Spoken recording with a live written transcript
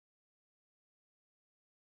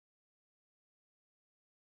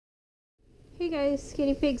Hey guys,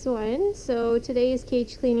 Skinny Pigs 1. So today is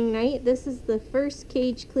cage cleaning night. This is the first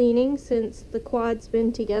cage cleaning since the quad's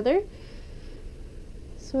been together.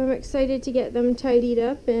 So I'm excited to get them tidied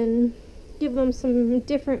up and give them some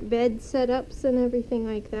different bed setups and everything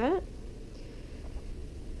like that.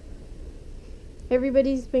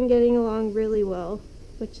 Everybody's been getting along really well,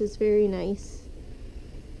 which is very nice.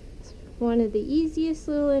 It's one of the easiest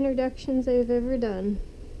little introductions I've ever done.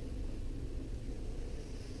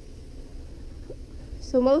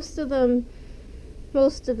 So most of the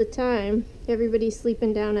time, everybody's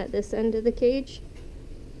sleeping down at this end of the cage.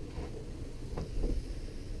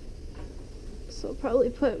 So I'll probably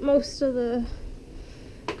put most of the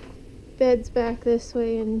beds back this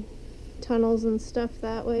way and tunnels and stuff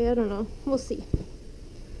that way. I don't know. We'll see.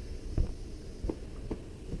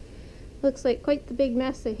 Looks like quite the big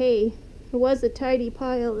mess of hay. It was a tidy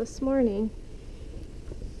pile this morning.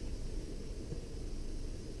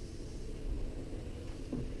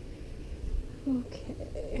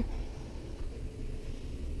 Okay.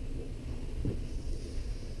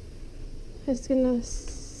 Just gonna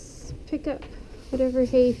pick up whatever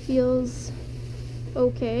hay feels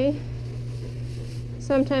okay.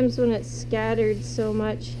 Sometimes when it's scattered so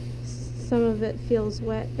much, some of it feels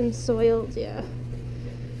wet and soiled, yeah.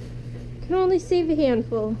 Can only save a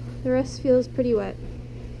handful. The rest feels pretty wet.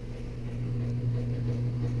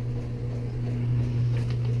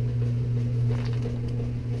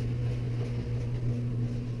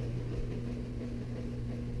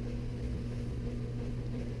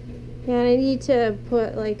 Yeah, and I need to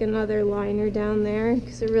put like another liner down there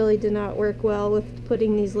because it really did not work well with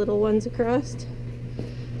putting these little ones across.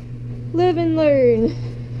 Live and learn.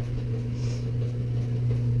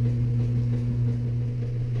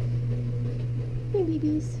 Hey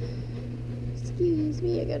babies. Excuse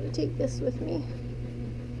me, I gotta take this with me.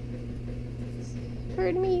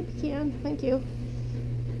 Pardon me if you can. Thank you.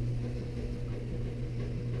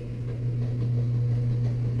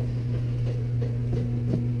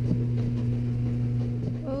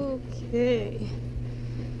 Okay.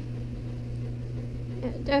 Yeah,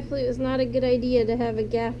 it definitely was not a good idea to have a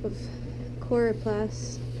gap of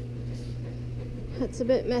coroplast. That's a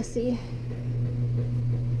bit messy.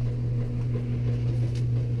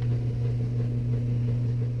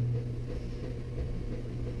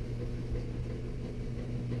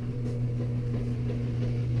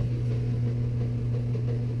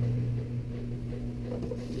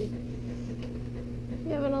 You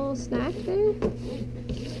having a little snack there?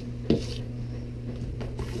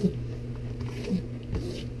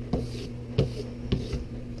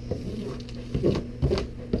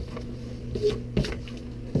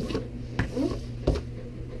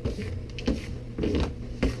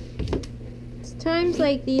 Times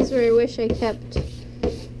like these where I wish I kept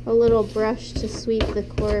a little brush to sweep the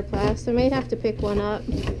coroplast. I might have to pick one up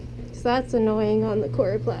because that's annoying on the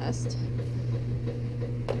coroplast.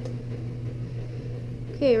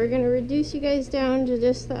 Okay, we're going to reduce you guys down to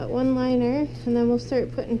just that one liner and then we'll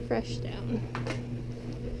start putting fresh down.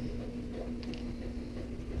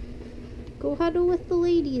 Go huddle with the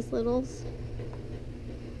ladies, littles.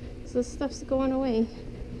 So this stuff's going away.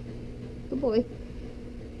 Good boy.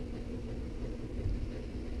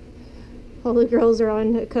 All the girls are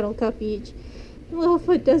on a cuddle cup each.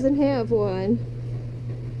 Littlefoot doesn't have one.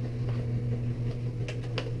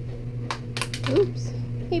 Oops.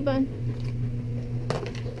 Hey, Bun.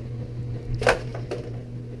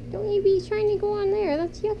 Don't you be trying to go on there.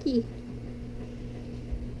 That's yucky.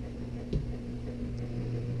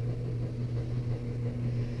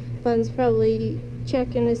 Bun's probably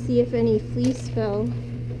checking to see if any fleece fell.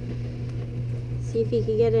 See if he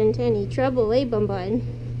could get into any trouble, eh,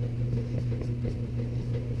 Bun?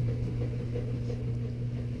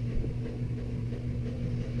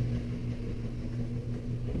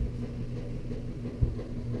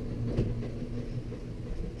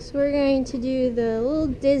 So we're going to do the little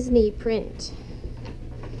Disney print.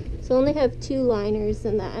 So I only have 2 liners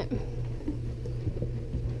in that.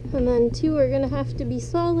 And then 2 are going to have to be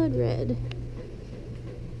solid red.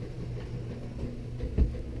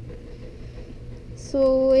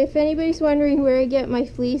 So if anybody's wondering where I get my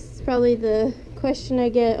fleece, it's probably the question I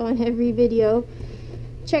get on every video.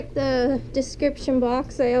 Check the description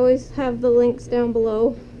box. I always have the links down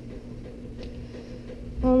below.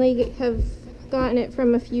 Only have gotten it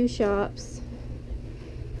from a few shops,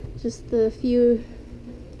 just the few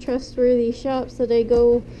trustworthy shops that I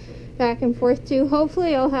go back and forth to.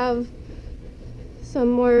 Hopefully I'll have some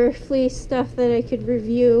more fleece stuff that I could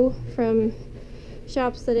review from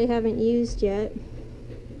shops that I haven't used yet.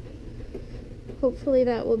 Hopefully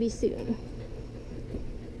that will be soon.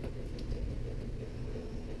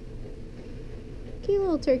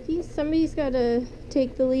 little turkeys. Somebody's got to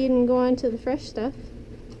take the lead and go on to the fresh stuff.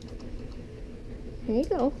 There you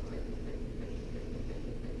go.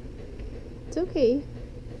 It's okay.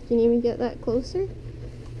 Can you even get that closer?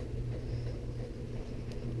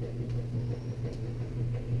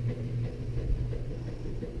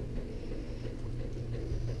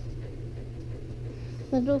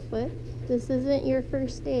 Littlefoot, this isn't your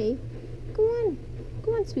first day. Go on.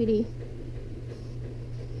 Go on, sweetie.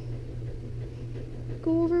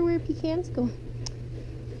 Go over where pecans go.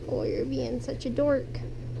 Oh, you're being such a dork.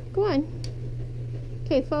 Go on.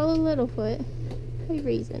 Okay, follow Littlefoot. Hi,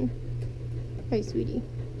 Raisin. Hi, sweetie.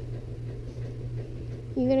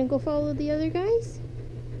 You gonna go follow the other guys?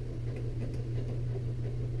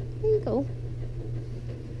 There you go.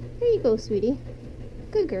 There you go, sweetie.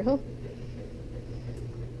 Good girl.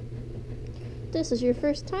 This is your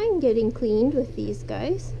first time getting cleaned with these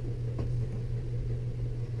guys.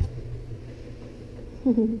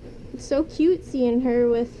 It's so cute seeing her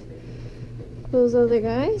with those other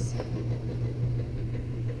guys.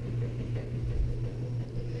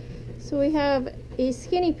 So we have a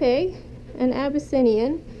skinny pig, an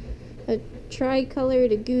Abyssinian, a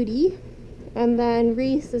tri-colored agouti, and then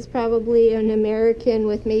Reese is probably an American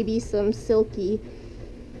with maybe some silky.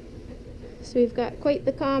 So we've got quite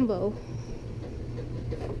the combo.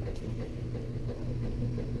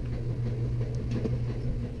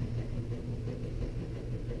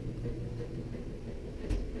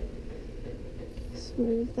 Let's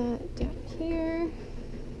move that down here.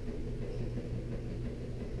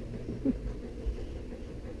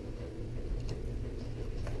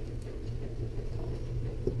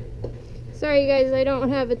 Sorry guys, I don't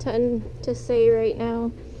have a ton to say right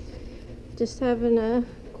now. Just having a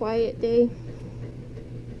quiet day.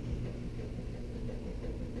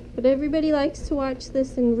 But everybody likes to watch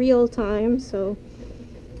this in real time, so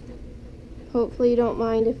hopefully you don't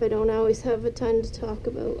mind if I don't always have a ton to talk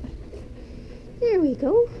about. There we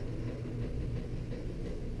go.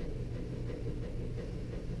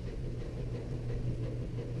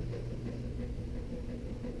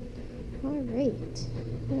 Alright,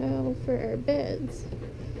 now for our beds.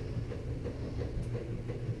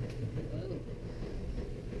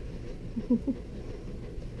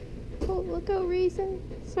 Oh, look out, Raisin.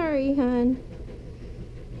 Sorry, hon.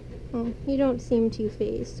 Oh, you don't seem too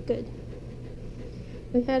phased. Good.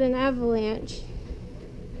 We had an avalanche.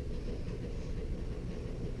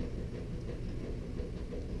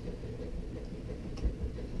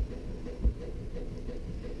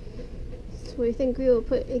 So I think we will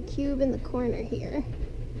put a cube in the corner here.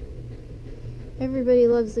 Everybody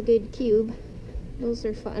loves a good cube. Those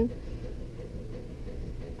are fun.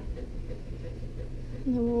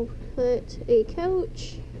 And then we'll put a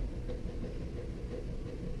couch.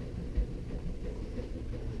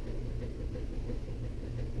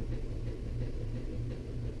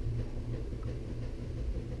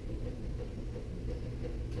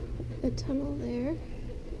 A tunnel there.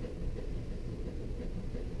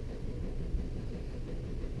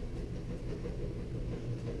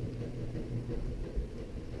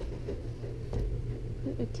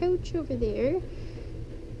 Put a couch over there.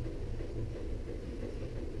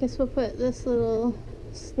 Guess we'll put this little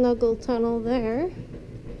snuggle tunnel there.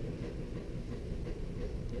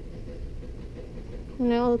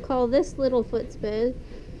 And I'll call this Littlefoot's bed.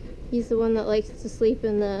 He's the one that likes to sleep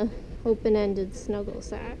in the open-ended snuggle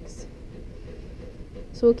sacks.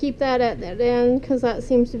 So we'll keep that at that end because that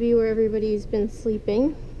seems to be where everybody's been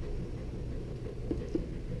sleeping.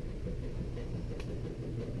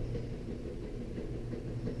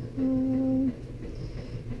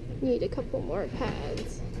 Need a couple more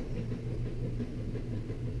pads.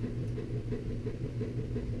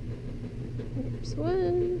 There's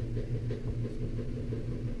one.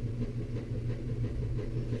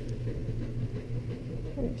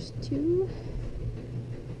 There's two.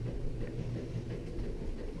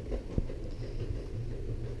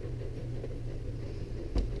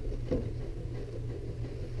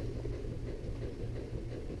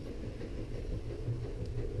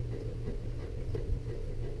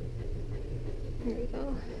 There we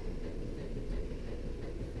go.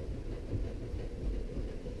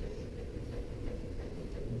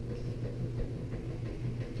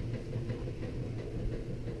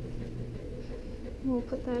 We'll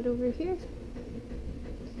put that over here.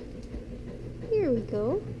 Here we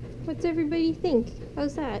go. What's everybody think?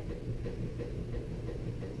 How's that?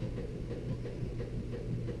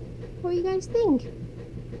 What do you guys think?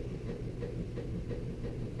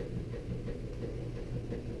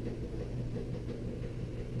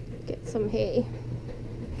 Get some hay.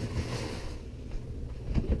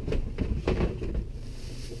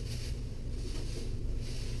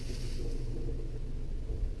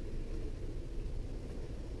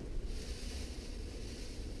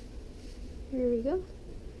 we go.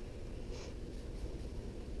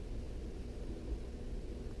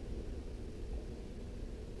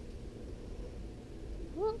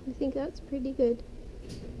 Well, I think that's pretty good.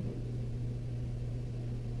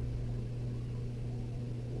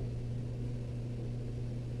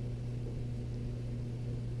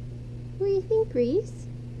 What do you think, Reese?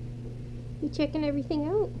 You checking everything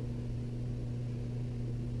out?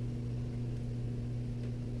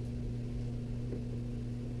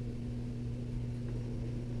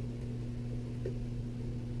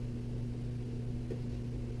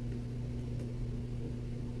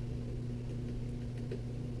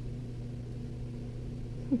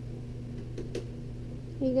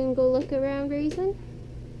 You gonna go look around, Raisin?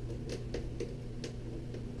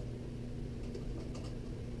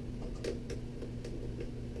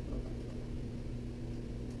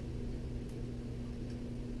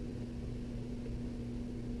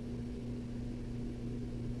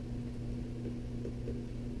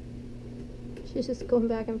 She's just going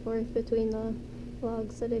back and forth between the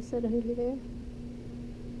logs that I set under there.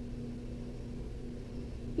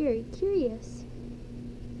 Very curious.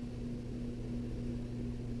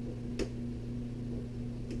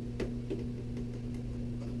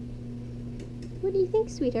 What do you think,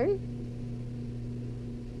 sweetheart?